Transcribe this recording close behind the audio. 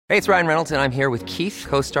Hey, it's Ryan Reynolds, and I'm here with Keith,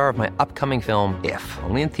 co-star of my upcoming film, If,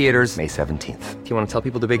 only in theaters May 17th. Do you want to tell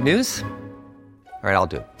people the big news? All right, I'll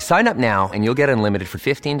do it. Sign up now and you'll get unlimited for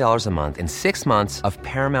 $15 a month and 6 months of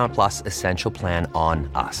Paramount Plus Essential Plan on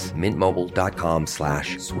us.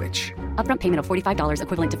 MintMobile.com/switch. Upfront payment of $45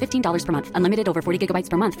 equivalent to $15 per month. Unlimited over 40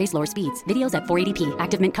 gigabytes per month. Face lower speeds. Videos at 480p.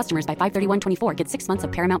 Active Mint customers by 531.24 get 6 months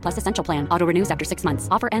of Paramount Plus Essential Plan. Auto renews after 6 months.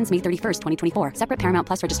 Offer ends May 31st, 2024. Separate Paramount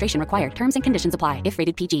Plus registration required. Terms and conditions apply if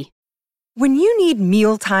rated PG. When you need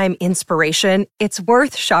mealtime inspiration, it's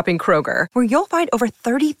worth shopping Kroger, where you'll find over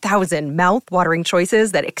 30,000 mouth-watering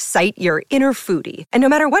choices that excite your inner foodie. And no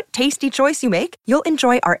matter what tasty choice you make, you'll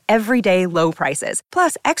enjoy our everyday low prices,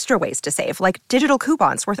 plus extra ways to save, like digital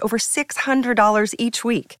coupons worth over $600 each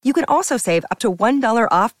week. You can also save up to $1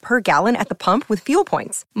 off per gallon at the pump with fuel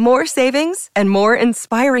points. More savings and more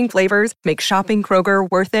inspiring flavors make shopping Kroger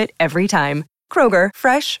worth it every time. Kroger,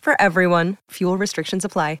 fresh for everyone. Fuel restrictions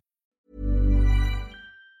apply.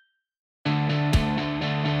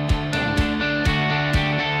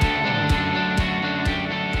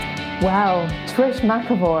 Wow, Trish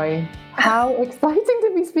McEvoy, how exciting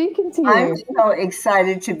to be speaking to you. I'm so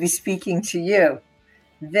excited to be speaking to you.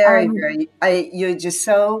 Very. You're just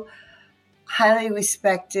so highly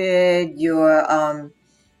respected. Your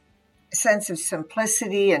sense of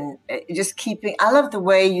simplicity and just I love the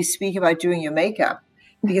way you speak about doing your makeup,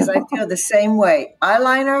 because I feel the same way.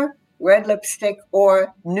 Eyeliner, red lipstick,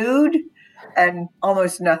 or nude, and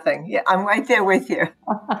almost nothing. Yeah, I'm right there with you.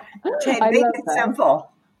 Make it simple.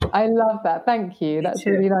 I love that. Thank you. That's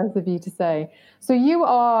really nice of you to say. So you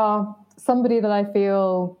are somebody that I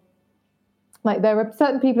feel like there are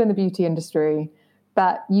certain people in the beauty industry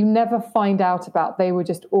that you never find out about. They were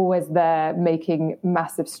just always there making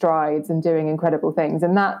massive strides and doing incredible things.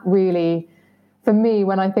 And that really, for me,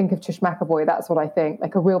 when I think of Trish McEvoy, that's what I think,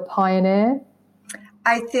 like a real pioneer.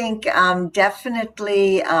 I think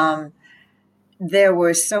definitely there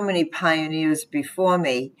were so many pioneers before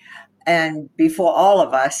me and before all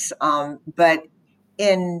of us. But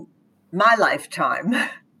in my lifetime,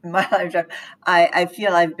 I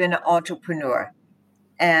feel I've been an entrepreneur,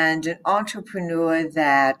 and an entrepreneur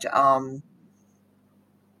that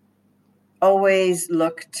always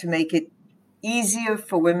looked to make it easier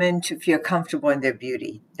for women to feel comfortable in their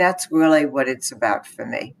beauty. That's really what it's about for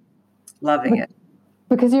me. Loving it.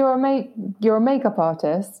 Because you're a makeup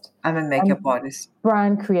artist. I'm a makeup artist.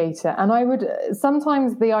 Brand creator. And I would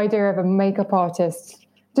sometimes the idea of a makeup artist,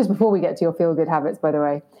 just before we get to your feel-good habits, by the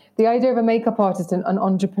way, the idea of a makeup artist and an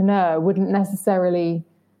entrepreneur wouldn't necessarily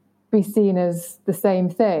be seen as the same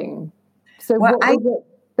thing. So what was it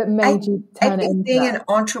that made you turn it into that? I think being an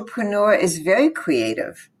entrepreneur is very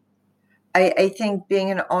creative. I think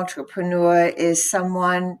being an entrepreneur is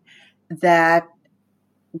someone that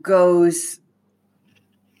goes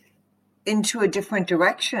into a different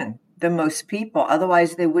direction than most people.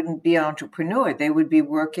 Otherwise, they wouldn't be an entrepreneur. They would be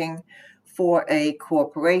working for a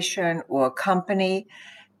corporation or a company.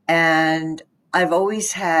 And I've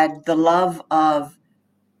always had the love of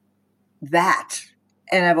that.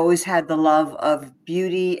 And I've always had the love of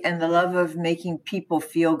beauty and the love of making people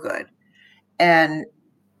feel good. And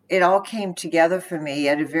it all came together for me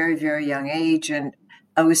at a very, very young age. And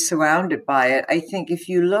I was surrounded by it. I think if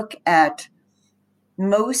you look at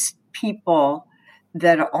most people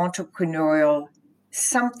that are entrepreneurial,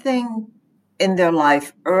 something in their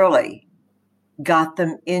life early got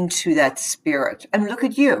them into that spirit. And look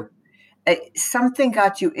at you. Something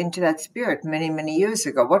got you into that spirit many, many years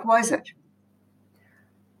ago. What was it?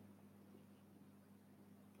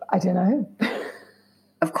 I don't know.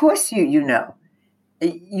 Of course you know.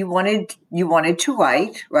 You wanted to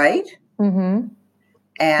write, right? Mm-hmm.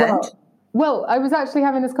 And well, I was actually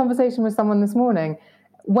having this conversation with someone this morning.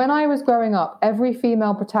 When I was growing up, every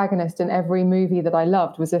female protagonist in every movie that I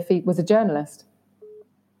loved was a journalist.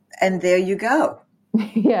 And there you go.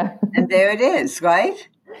 Yeah. And there it is, right?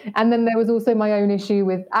 And then there was also my own issue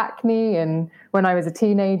with acne and when I was a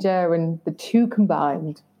teenager, and the two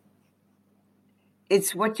combined.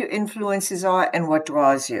 It's what your influences are and what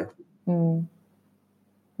draws you. Mm.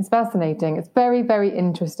 It's fascinating. It's very, very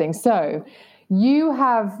interesting. So you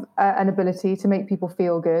have an ability to make people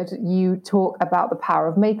feel good. You talk about the power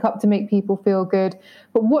of makeup to make people feel good.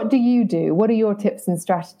 But what do you do? What are your tips and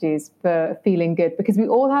strategies for feeling good? Because we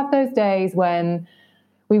all have those days when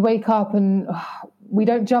we wake up and we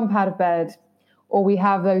don't jump out of bed, or we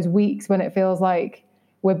have those weeks when it feels like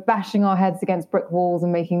we're bashing our heads against brick walls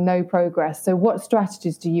and making no progress. So what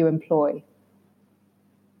strategies do you employ?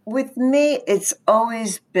 With me, it's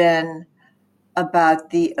always been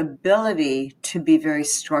about the ability to be very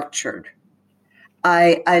structured.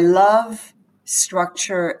 I love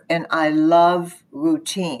structure and I love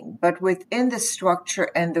routine. But within the structure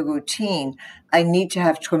and the routine, I need to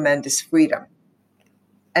have tremendous freedom.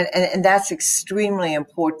 And that's extremely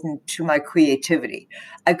important to my creativity.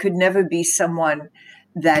 I could never be someone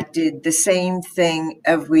that did the same thing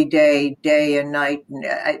every day, day and night.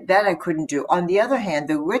 That I couldn't do. On the other hand,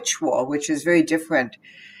 the ritual, which is very different,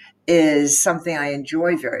 is something I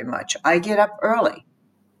enjoy very much. I get up early,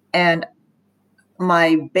 and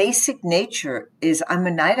my basic nature is I'm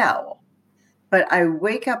a night owl, but I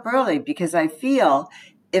wake up early because I feel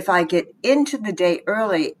if I get into the day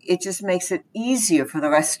early, it just makes it easier for the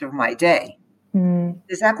rest of my day.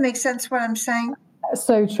 Does that make sense what I'm saying?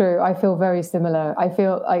 So true. I feel very similar. I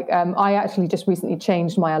feel like I actually just recently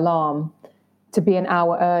changed my alarm to be an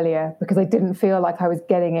hour earlier because I didn't feel like I was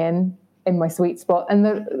getting in my sweet spot.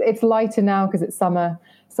 And it's lighter now because it's summer.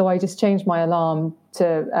 So I just changed my alarm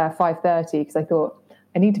to 5:30 because I thought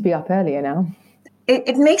I need to be up earlier now.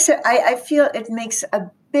 It makes it, I feel it makes a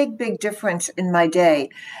big difference in my day.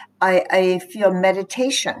 I feel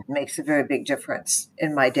meditation makes a very big difference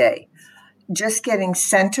in my day. Just getting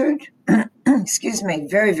centered, excuse me,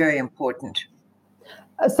 very important.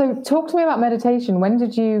 So talk to me about meditation. When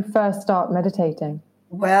did you first start meditating?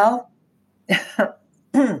 Well,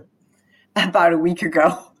 about a week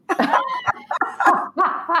ago.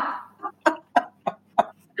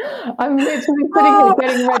 I'm literally sitting here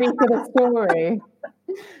getting ready for the story.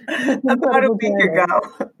 About a week ago.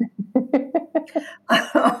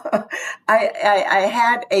 I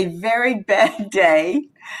had a very bad day,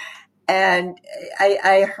 and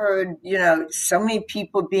I heard, so many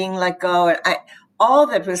people being let go, and all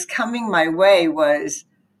that was coming my way was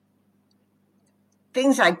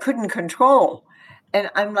things I couldn't control. And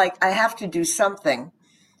I'm like, I have to do something.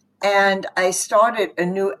 And I started a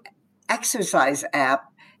new exercise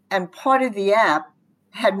app, and part of the app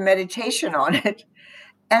had meditation on it.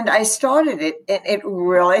 And I started it, and it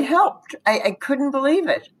really helped. I couldn't believe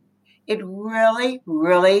it. It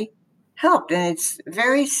really helped. And it's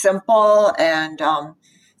very simple. And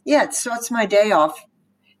it starts my day off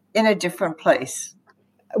in a different place.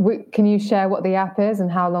 Can you share what the app is and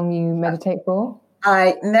how long you meditate for?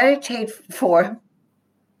 I meditate for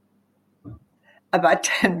about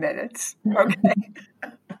 10 minutes. Okay.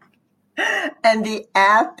 And the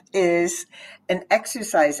app is an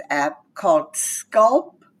exercise app called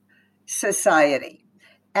Sculpt Society.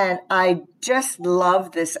 And I just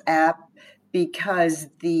love this app because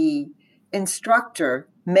the instructor,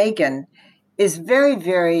 Megan, is very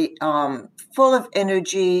full of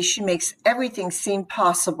energy. She makes everything seem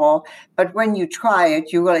possible. But when you try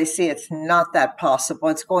it, you really see it's not that possible.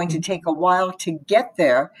 It's going to take a while to get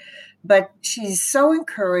there. But she's so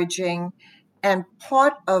encouraging. And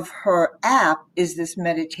part of her app is this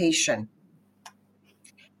meditation.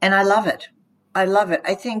 And I love it.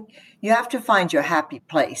 I think you have to find your happy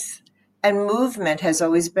place. And movement has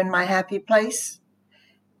always been my happy place.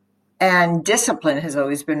 And discipline has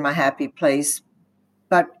always been my happy place.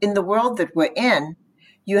 But in the world that we're in,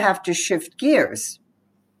 you have to shift gears.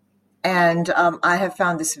 And I have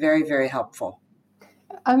found this very helpful.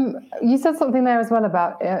 You said something there as well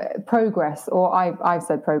about progress, or I've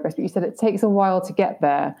said progress, but you said it takes a while to get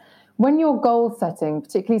there. When you're goal setting,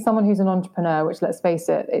 particularly someone who's an entrepreneur, which let's face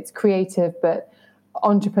it, it's creative, but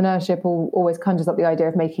entrepreneurship always conjures up the idea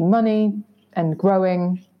of making money and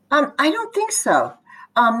growing. I don't think so.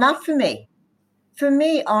 Not for me. For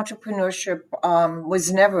me, entrepreneurship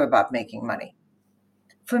was never about making money.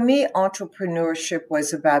 For me, entrepreneurship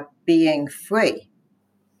was about being free.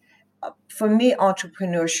 For me,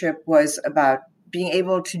 entrepreneurship was about being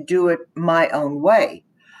able to do it my own way.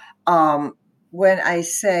 When I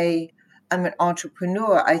say I'm an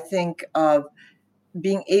entrepreneur, I think of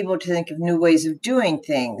being able to think of new ways of doing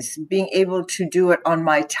things, being able to do it on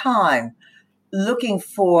my time, looking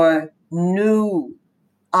for new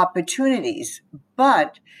opportunities.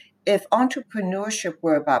 But if entrepreneurship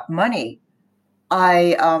were about money,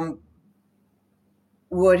 I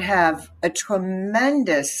would have a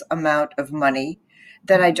tremendous amount of money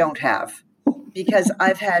that I don't have, because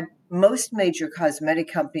I've had most major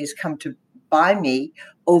cosmetic companies come to buy me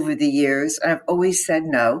over the years, and I've always said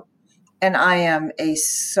no. And I am a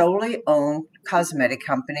solely owned cosmetic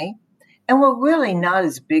company, and we're really not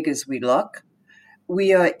as big as we look.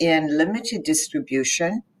 We are in limited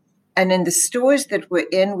distribution, and in the stores that we're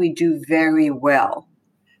in, we do very well.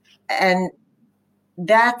 And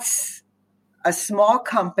that's a small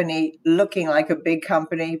company looking like a big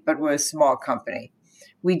company, but we're a small company.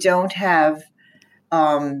 We don't have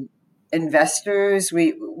investors.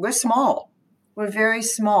 We're small. We're very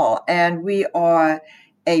small, and we are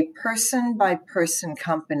a person by person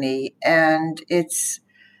company, and it's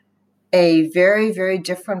a very, very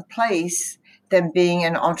different place than being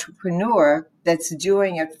an entrepreneur that's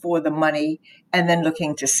doing it for the money and then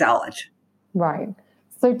looking to sell it. Right.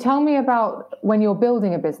 So tell me about when you're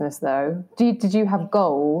building a business, though. Did you have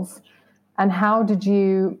goals, and how did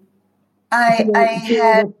you deal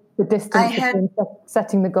with the distance between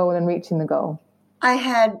setting the goal and reaching the goal? I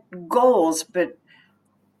had goals, but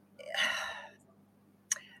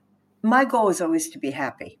my goal was always to be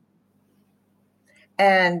happy.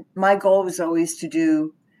 And my goal was always to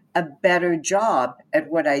do a better job at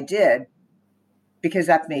what I did, because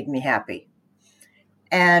that made me happy.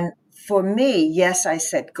 And for me, yes, I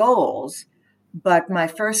set goals, but my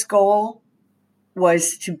first goal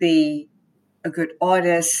was to be a good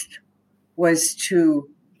artist, was to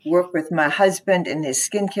work with my husband in his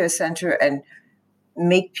skincare center and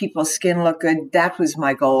make people's skin look good. That was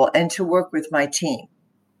my goal, and to work with my team.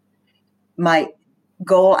 My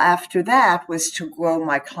goal after that was to grow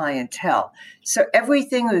my clientele. So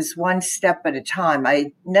everything was one step at a time.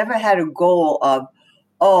 I never had a goal of,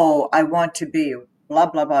 oh, I want to be blah,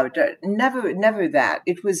 blah, blah. Never that.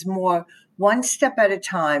 It was more one step at a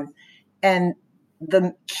time. And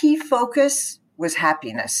the key focus was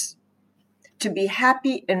happiness. To be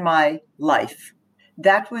happy in my life.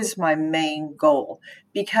 That was my main goal,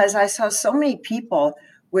 because I saw so many people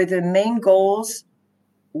where their main goals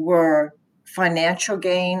were financial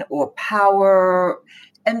gain or power.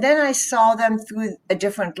 And then I saw them through a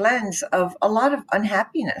different lens of a lot of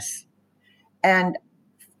unhappiness. And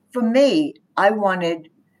for me, I wanted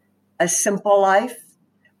a simple life,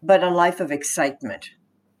 but a life of excitement.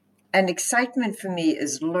 And excitement for me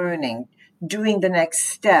is learning, doing the next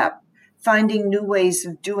step, finding new ways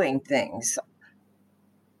of doing things.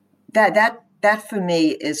 That for me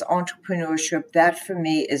is entrepreneurship. That for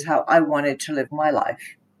me is how I wanted to live my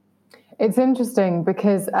life. It's interesting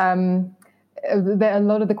because there are a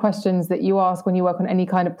lot of the questions that you ask when you work on any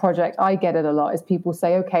kind of project. I get it a lot, is people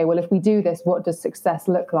say, okay, well, if we do this, what does success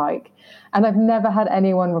look like? And I've never had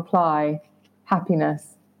anyone reply,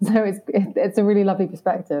 happiness. So it's a really lovely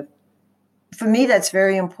perspective. For me, that's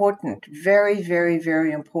very important. Very, very,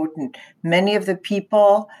 very important. Many of the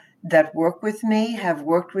people that work with me have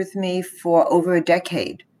worked with me for over a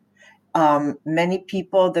decade. Many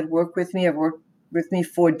people that work with me have worked with me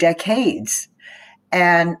for decades.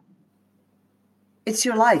 And it's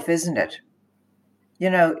your life, isn't it? You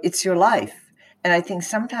know, it's your life. And I think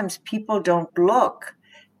sometimes people don't look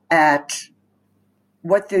at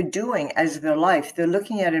what they're doing as their life. They're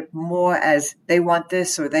looking at it more as they want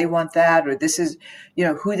this or they want that, or this is, you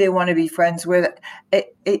know, who they want to be friends with.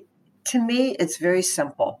 To me, it's very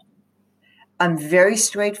simple. I'm very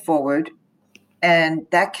straightforward, and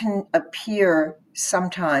that can appear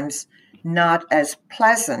sometimes not as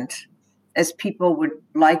pleasant as people would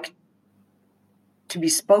like to be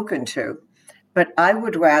spoken to. But I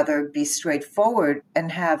would rather be straightforward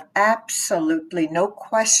and have absolutely no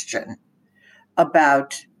question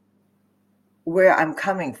about where I'm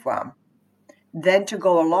coming from than to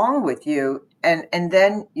go along with you. And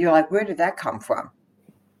then you're like, where did that come from?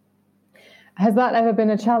 Has that ever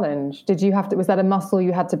been a challenge? Was that a muscle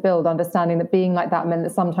you had to build, understanding that being like that meant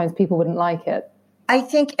that sometimes people wouldn't like it? I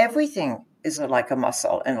think everything is like a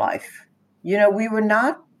muscle in life. You know, we were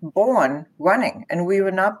not born running, and we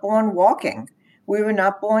were not born walking. We were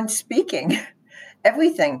not born speaking.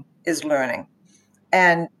 Everything is learning.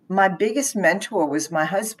 And my biggest mentor was my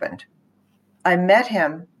husband. I met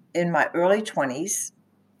him in my early 20s,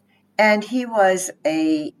 and he was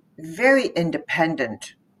a very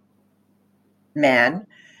independent man.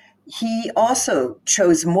 He also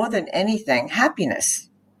chose more than anything happiness.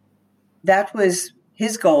 That was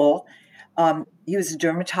his goal. He was a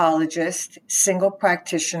dermatologist, single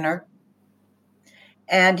practitioner,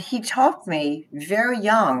 and he taught me very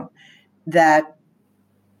young that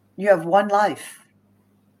you have one life.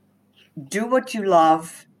 Do what you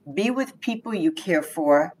love, be with people you care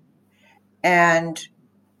for, and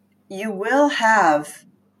you will have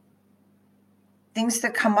things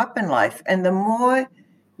that come up in life. And the more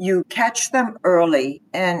you catch them early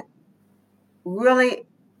and really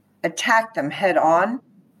attack them head on,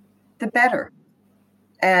 the better.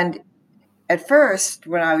 And at first,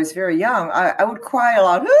 when I was very young, I would cry a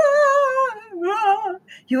lot.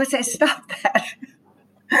 He would say, stop that.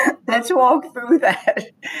 Let's walk through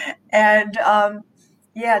that. And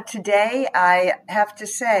today I have to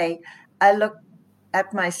say, I look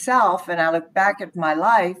at myself and I look back at my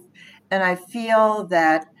life, and I feel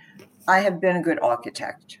that I have been a good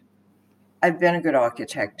architect. I've been a good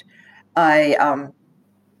architect. I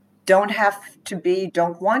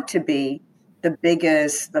don't want to be the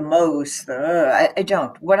biggest, the most. I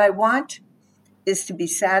don't. What I want is to be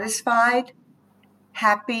satisfied,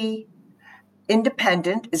 happy,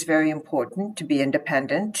 independent is very important, to be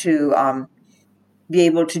independent, to be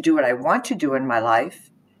able to do what I want to do in my life.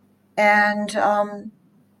 And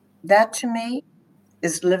that to me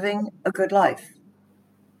is living a good life.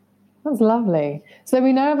 That's lovely. So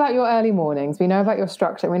we know about your early mornings, we know about your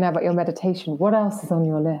structure, we know about your meditation. What else is on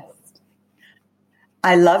your list?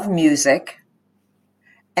 I love music,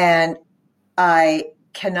 and I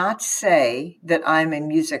cannot say that I'm a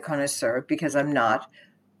music connoisseur because I'm not,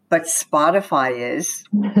 but Spotify is.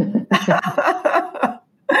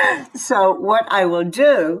 So what I will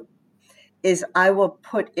do is I will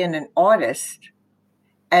put in an artist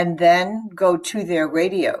and then go to their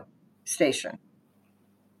radio station.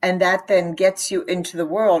 And that then gets you into the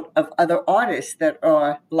world of other artists that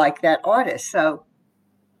are like that artist. So,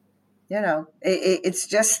 it's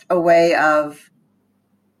just a way of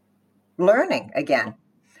learning again.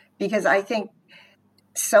 Because I think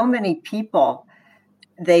so many people,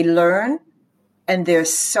 they learn and they're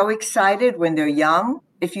so excited when they're young.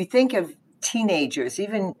 If you think of teenagers,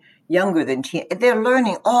 even younger than they're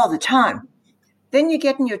learning all the time. Then you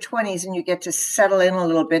get in your 20s and you get to settle in a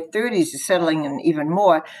little bit. 30s, you're settling in even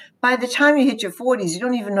more. By the time you hit your 40s, you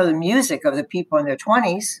don't even know the music of the people in their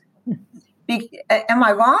 20s. Am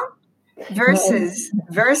I wrong? Versus,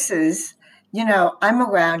 I'm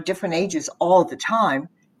around different ages all the time.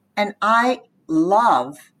 And I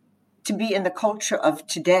love to be in the culture of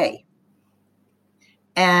today.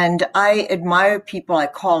 And I admire people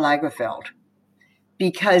like Karl Lagerfeld,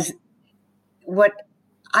 because what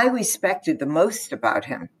I respected the most about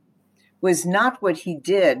him was not what he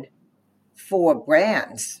did for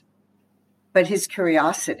brands, but his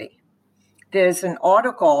curiosity. There's an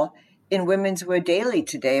article in Women's Wear Daily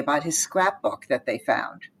today about his scrapbook that they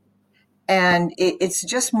found. And it's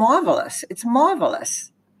just marvelous. It's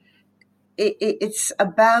marvelous. It's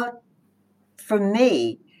about, for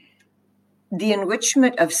me, the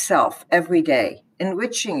enrichment of self every day,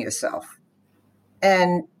 enriching yourself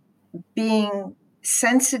and being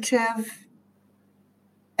sensitive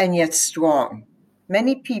and yet strong.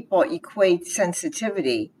 Many people equate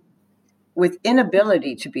sensitivity with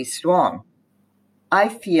inability to be strong. I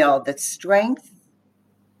feel that strength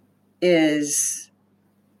is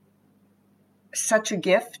such a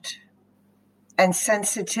gift and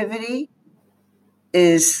sensitivity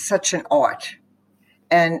is such an art.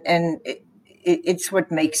 And it's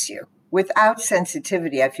what makes you. Without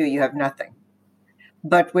sensitivity, I feel you have nothing.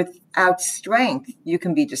 But without strength, you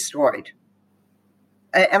can be destroyed.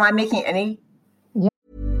 Am I making any? Yeah.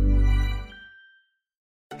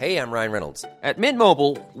 Hey, I'm Ryan Reynolds. At Mint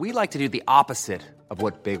Mobile, we like to do the opposite of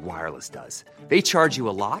what Big Wireless does. They charge you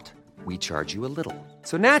a lot, we charge you a little.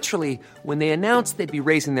 So naturally, when they announced they'd be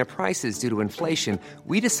raising their prices due to inflation,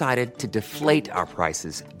 we decided to deflate our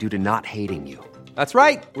prices due to not hating you. That's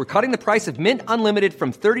right. We're cutting the price of Mint Unlimited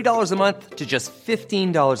from $30 a month to just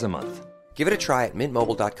 $15 a month. Give it a try at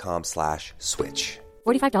mintmobile.com/switch.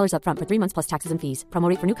 $45 up front for 3 months plus taxes and fees. Promo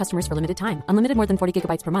rate for new customers for limited time. Unlimited more than 40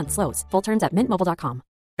 gigabytes per month slows. Full terms at mintmobile.com.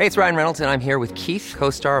 Hey, it's Ryan Reynolds, and I'm here with Keith,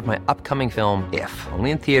 co-star of my upcoming film, If,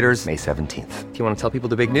 only in theaters May 17th. Do you want to tell people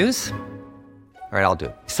the big news? All right, I'll do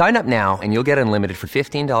it. Sign up now and you'll get unlimited for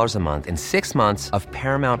 $15 a month and 6 months of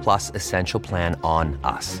Paramount Plus Essential Plan on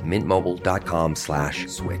us.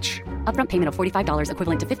 mintmobile.com/switch. Upfront payment of $45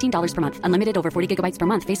 equivalent to $15 per month. Unlimited over 40 gigabytes per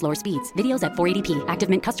month. Face lower speeds. Videos at 480p. Active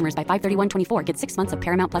Mint customers by 531.24 get 6 months of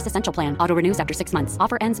Paramount Plus Essential Plan. Auto renews after 6 months.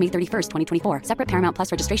 Offer ends May 31st, 2024. Separate Paramount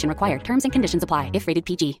Plus registration required. Terms and conditions apply if rated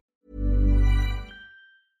PG.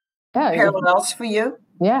 Parallels for you?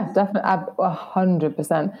 Yeah, definitely,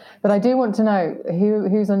 100%. But I do want to know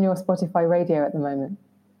who's on your Spotify radio at the moment.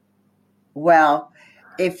 Well,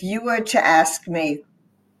 if you were to ask me,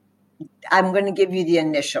 I'm going to give you the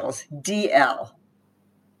initials, DL.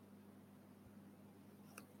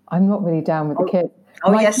 I'm not really down with the kids.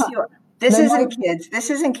 Oh, yes, you are. This isn't kids.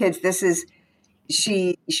 This isn't kids. This is,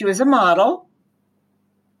 she was a model.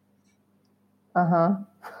 Uh-huh.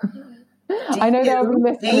 I know there will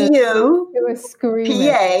be listeners who are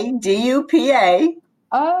screaming. D-U-P-A.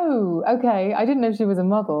 Oh, okay. I didn't know she was a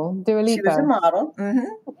model. Dua Lipa. She was a model. Mm-hmm.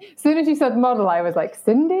 As soon as you said model, I was like,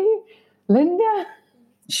 Cindy? Linda?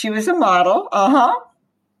 She was a model. Uh-huh.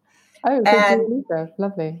 Oh, Dua Lipa.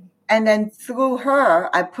 Lovely. And then through her,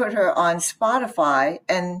 I put her on Spotify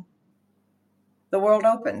and the world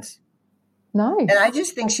opens. Nice. And I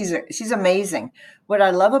just think she's amazing. What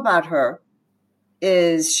I love about her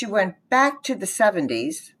is she went back to the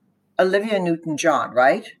 70s, Olivia Newton-John,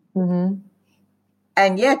 right? Mm-hmm.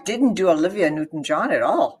 And yet didn't do Olivia Newton-John at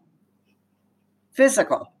all.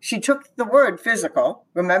 physical. She took the word physical.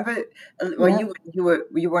 Remember, when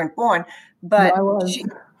you weren't born, but No, I was.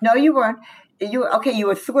 no, you weren't. You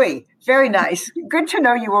were 3. Very nice. Good to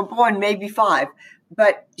know you were born, maybe 5.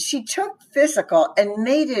 But she took physical and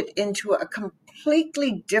made it into a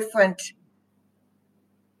completely different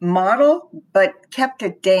model, but kept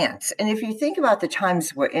it dance. And if you think about the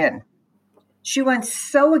times we're in, she went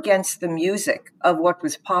so against the music of what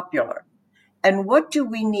was popular. And what do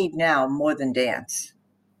we need now more than dance?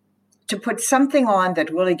 To put something on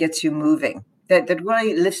that really gets you moving, that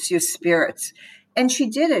really lifts your spirits. And she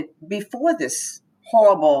did it before this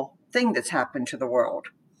horrible thing that's happened to the world.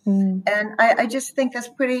 And I just think that's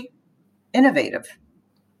pretty innovative.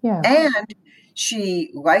 Yeah. And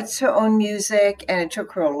she writes her own music, and it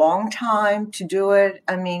took her a long time to do it.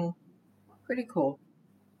 I mean, pretty cool.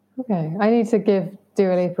 Okay. I need to give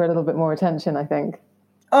Dua Lipa a little bit more attention, I think.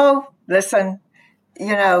 Oh, listen,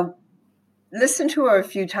 listen to her a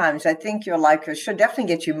few times. I think you'll like her. She'll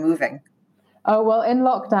definitely get you moving. Oh, well, in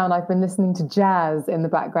lockdown, I've been listening to jazz in the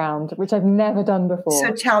background, which I've never done before.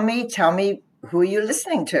 So tell me, who are you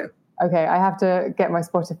listening to? Okay, I have to get my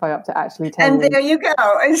Spotify up to actually tell you. And there you go.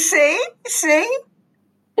 And see?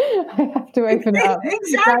 I have to open it up.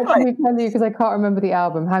 Exactly. Let me tell you, because I can't remember the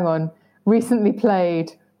album. Hang on. Recently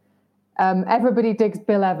played. Everybody Digs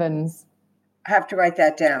Bill Evans. I have to write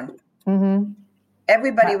that down. Mm-hmm.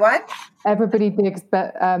 Everybody what? Everybody Digs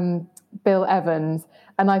Bill Evans.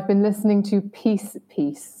 And I've been listening to Peace.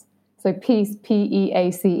 So Peace,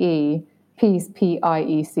 Peace, Peace,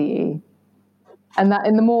 Piece. And that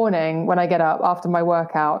in the morning when I get up after my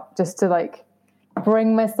workout, just to like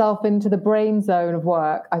bring myself into the brain zone of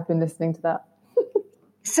work, I've been listening to that.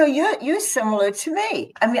 So you're similar to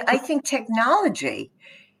me. I mean, I think technology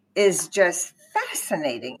is just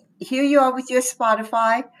fascinating. Here you are with your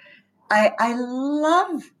Spotify. I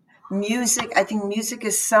love music. I think music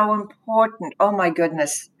is so important. Oh my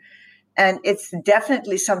goodness. And it's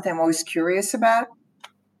definitely something I'm always curious about.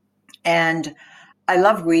 And I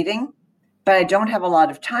love reading, but I don't have a lot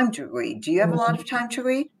of time to read. Do you have a lot of time to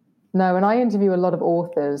read? No, and I interview a lot of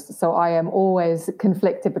authors, so I am always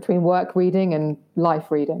conflicted between work reading and life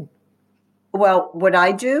reading. Well, what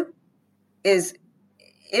I do is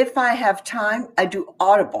if I have time, I do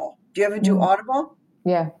Audible. Do you ever do Audible?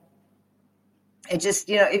 Yeah. It just,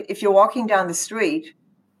 if you're walking down the street,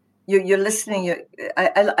 you're listening.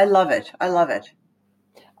 I love it. I love it.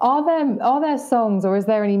 Are there songs, or is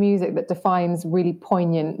there any music that defines really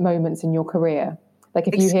poignant moments in your career? Like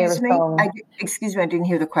if you hear a song. Excuse me, I didn't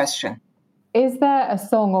hear the question. Is there a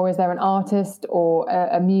song, or is there an artist or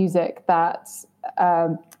a music that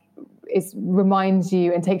reminds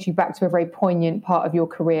you and takes you back to a very poignant part of your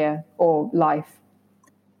career or life?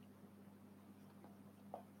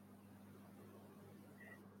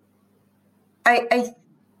 I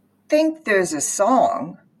think there's a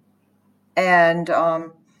song, and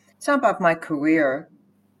it's not about my career,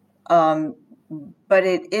 but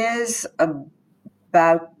it is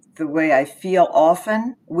about the way I feel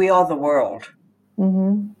often. We are the world.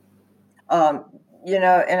 Mm-hmm.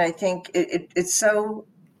 And I think it's so,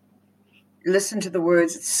 listen to the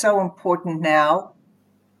words, it's so important now,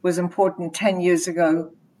 was important 10 years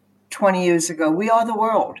ago, 20 years ago. We are the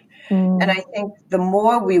world. Mm. And I think the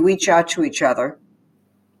more we reach out to each other,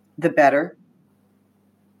 the better.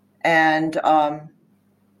 And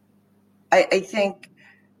I think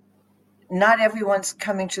not everyone's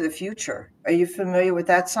coming to the future. Are you familiar with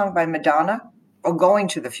that song by Madonna? Or Going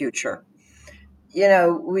to the Future?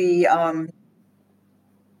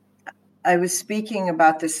 I was speaking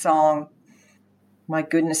about this song, my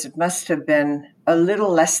goodness, it must have been a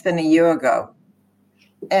little less than a year ago.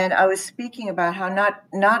 And I was speaking about how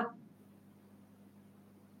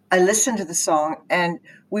I listened to the song and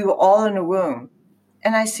we were all in a room.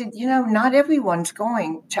 And I said, not everyone's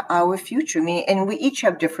going to our future. And we each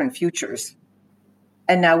have different futures.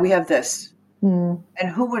 And now we have this. Mm. And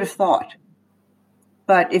who would have thought?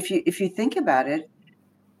 But if you think about it,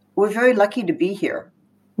 we're very lucky to be here.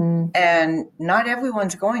 Mm. And not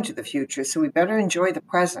everyone's going to the future. So we better enjoy the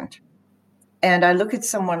present. And I look at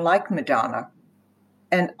someone like Madonna,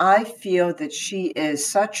 and I feel that she is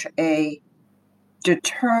such a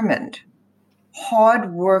determined,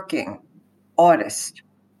 hardworking artist,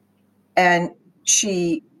 and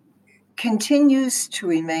she continues to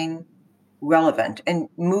remain relevant and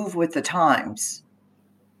move with the times.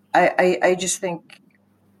 I just think,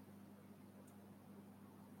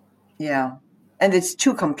 yeah. And it's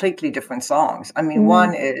two completely different songs. I mean,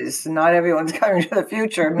 one is not everyone's coming to the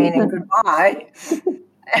future, meaning goodbye.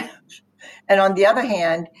 And on the other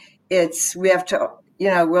hand, we have to,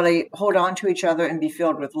 really hold on to each other and be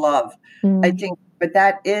filled with love. I think, but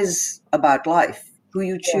that is about life. Who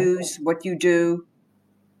you choose, what you do,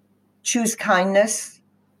 choose kindness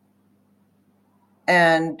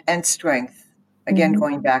and strength. Again,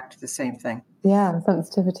 going back to the same thing. Yeah,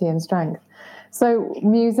 sensitivity and strength. So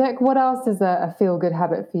music, what else is a feel-good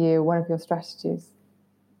habit for you, one of your strategies?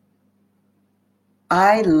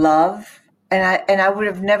 I love, and I would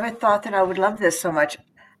have never thought that I would love this so much.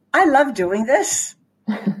 I love doing this.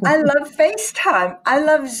 I love FaceTime. I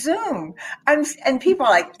love Zoom. And people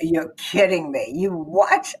are like, you're kidding me. You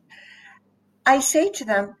what? I say to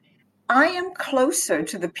them, I am closer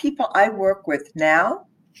to the people I work with now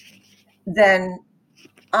than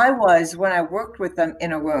I was when I worked with them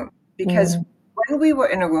in a room. Because when we were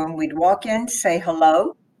in a room, we'd walk in, say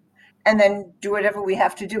hello, and then do whatever we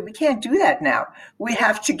have to do. We can't do that now. We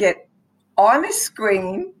have to get on a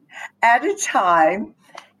screen at a time.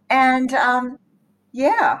 And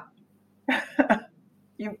yeah,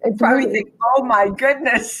 you probably think, oh my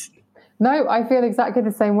goodness. No, I feel exactly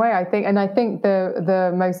the same way. I think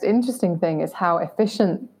the most interesting thing is how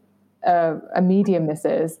efficient a medium this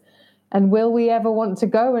is. And will we ever want to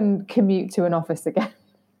go and commute to an office again?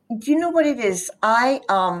 Do you know what it is? I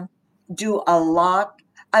do a lot.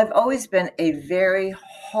 I've always been a very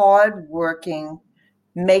hardworking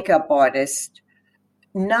makeup artist,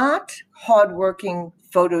 not hardworking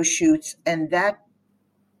photo shoots and that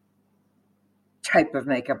type of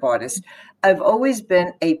makeup artist. I've always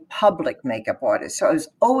been a public makeup artist. So I was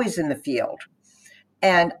always in the field.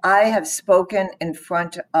 And I have spoken in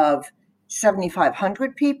front of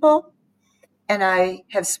 7,500 people, and I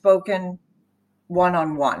have spoken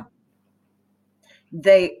one-on-one.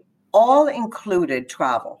 They all included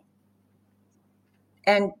travel.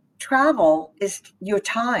 And travel is your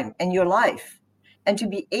time and your life. And to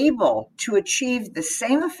be able to achieve the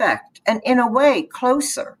same effect, and in a way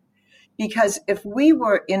closer, because if we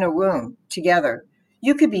were in a room together,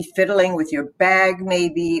 you could be fiddling with your bag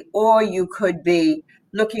maybe, or you could be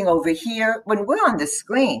looking over here. When we're on the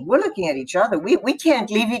screen, we're looking at each other. We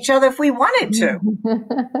can't leave each other if we wanted to.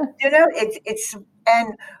 It's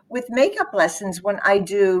and with makeup lessons, when I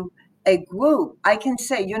do a group, I can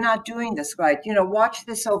say, you're not doing this right. Watch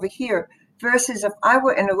this over here. Versus if I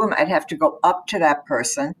were in a room, I'd have to go up to that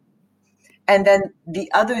person, and then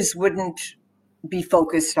the others wouldn't be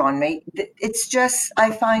focused on me. It's just, I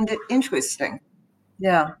find it interesting.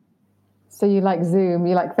 Yeah. So you like Zoom,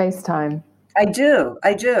 you like FaceTime? I do.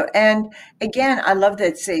 And again, I love that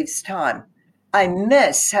it saves time. I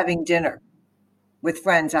miss having dinner with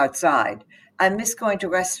friends outside. I miss going to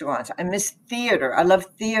restaurants. I miss theater. I love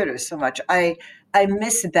theater so much. I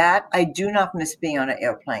miss that. I do not miss being on an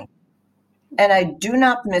airplane. And I do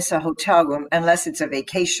not miss a hotel room unless it's a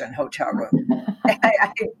vacation hotel room.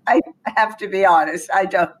 I have to be honest. I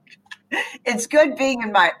don't. It's good being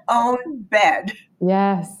in my own bed.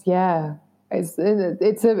 Yes, yeah. It's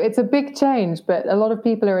a big change, but a lot of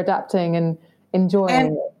people are adapting and enjoying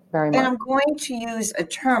it very much. And I'm going to use a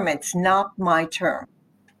term. It's not my term.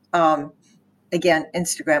 Again,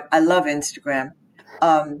 Instagram. I love Instagram.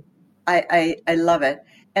 I love it.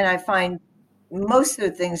 And I find most of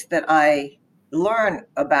the things that I learn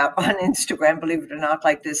about on Instagram, believe it or not,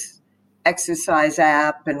 like this exercise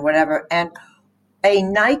app and whatever. And a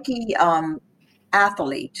Nike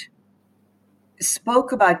athlete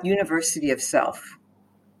spoke about University of Self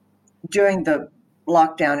during the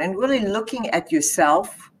lockdown, and really looking at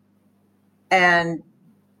yourself. And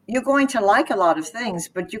you're going to like a lot of things,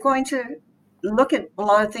 but you're going to look at a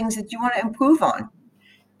lot of things that you want to improve on.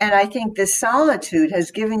 And I think this solitude has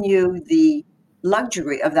given you the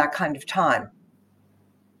luxury of that kind of time.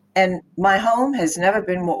 And my home has never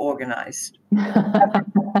been more organized.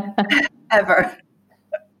 Ever.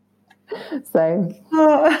 Same.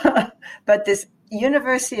 But this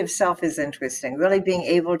University of Self is interesting. Really being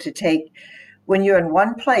able to take, when you're in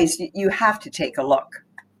one place, you have to take a look.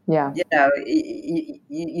 Yeah.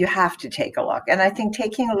 You have to take a look. And I think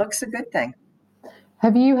taking a look's a good thing.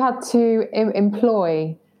 Have you had to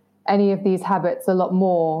employ any of these habits a lot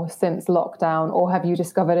more since lockdown, or have you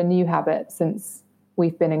discovered a new habit since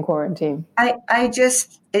we've been in quarantine? I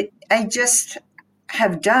just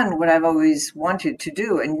have done what I've always wanted to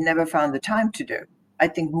do and never found the time to do. I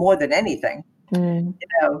think more than anything,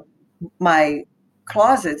 my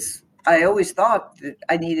closets, I always thought that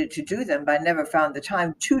I needed to do them, but I never found the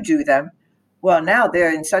time to do them. Well, now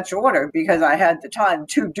they're in such order because I had the time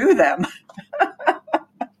to do them.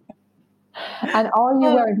 And are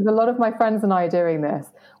you wearing, because a lot of my friends and I are doing this,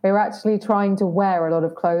 we're actually trying to wear a lot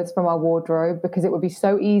of clothes from our wardrobe because it would be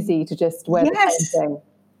so easy to just wear the same thing.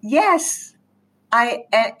 Yes.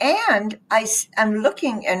 I'm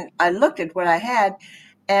looking, and I looked at what I had,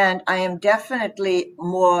 and I am definitely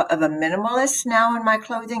more of a minimalist now in my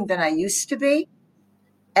clothing than I used to be.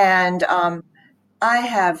 And I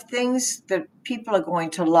have things that people are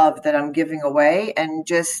going to love that I'm giving away, and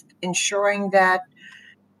just ensuring that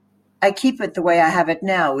I keep it the way I have it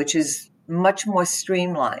now, which is much more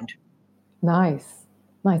streamlined. Nice.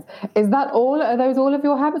 Nice. Is that all? Are those all of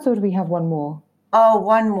your habits, or do we have one more? Oh,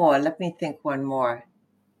 one more. Let me think one more.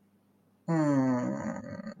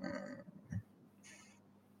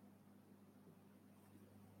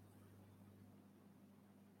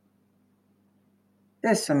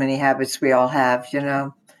 There's so many habits we all have, you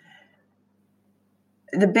know.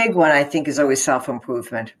 The big one, I think, is always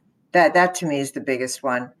self-improvement. That to me is the biggest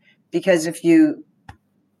one, because if you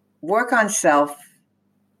work on self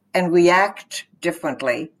and react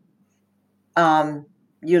differently,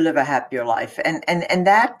 you live a happier life. And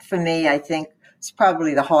that, for me, I think, is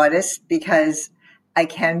probably the hardest, because I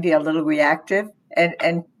can be a little reactive,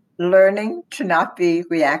 and learning to not be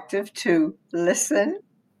reactive, to listen.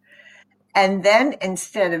 And then,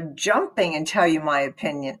 instead of jumping and tell you my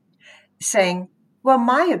opinion, saying, well,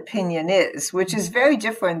 my opinion is, which is very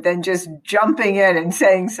different than just jumping in and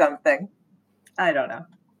saying something. I don't know.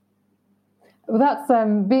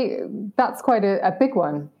 Well, that's quite a big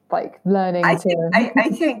one, like learning I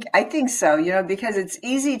think so, you know, because it's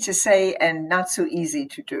easy to say and not so easy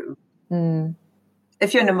to do.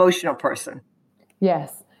 If you're an emotional person.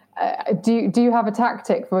 Yes. Do you have a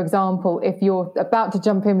tactic, for example, if you're about to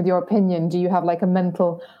jump in with your opinion, do you have like a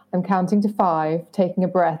mental, I'm counting to 5, taking a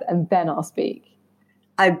breath, and then I'll speak?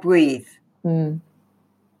 I breathe.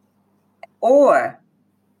 Or,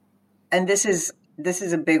 and this is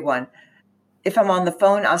a big one, if I'm on the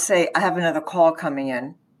phone, I'll say, I have another call coming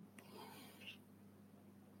in.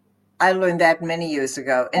 I learned that many years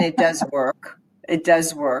ago, and it does work. It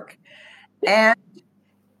does work. And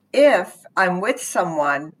if I'm with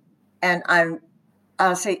someone and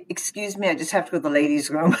I'll say, excuse me, I just have to go to the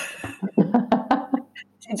ladies' room.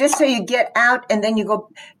 Just so you get out, and then you go.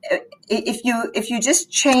 If you just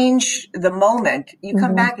change the moment, you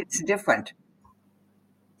come back, it's different.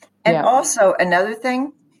 And also another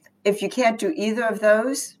thing, if you can't do either of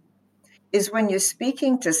those, is when you're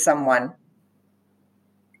speaking to someone,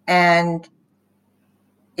 and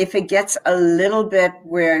if it gets a little bit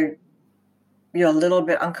where you're a little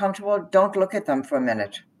bit uncomfortable, don't look at them for a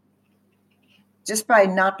minute. Just by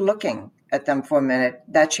not looking at them for a minute,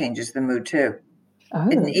 that changes the mood too. Oh.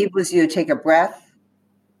 It enables you to take a breath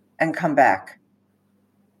and come back.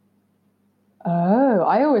 Oh,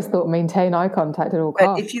 I always thought maintain eye contact at all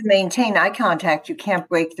costs. But if you maintain eye contact, you can't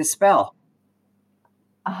break the spell.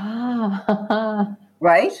 Ah.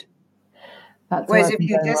 Right? That's Whereas if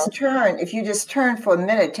you just turn for a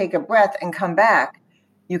minute, take a breath and come back,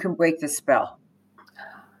 you can break the spell.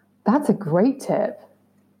 That's a great tip.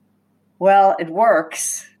 Well, it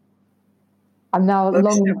works. I'm now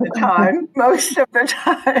most of the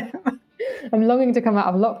time. I'm longing to come out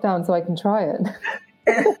of lockdown so I can try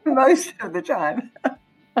it. Most of the time.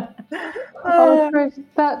 Oh,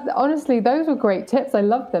 Trish, honestly, those were great tips. I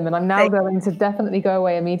love them. And I'm now going to definitely go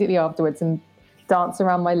away immediately afterwards and dance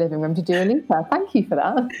around my living room to Dua Lipa. Thank you for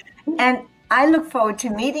that. And I look forward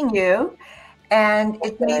to meeting you. And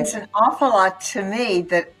it means an awful lot to me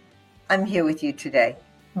that I'm here with you today.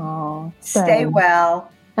 Oh, stay well.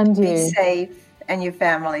 And you. Be safe, and your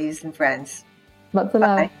families and friends. Lots of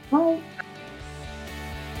love. Bye.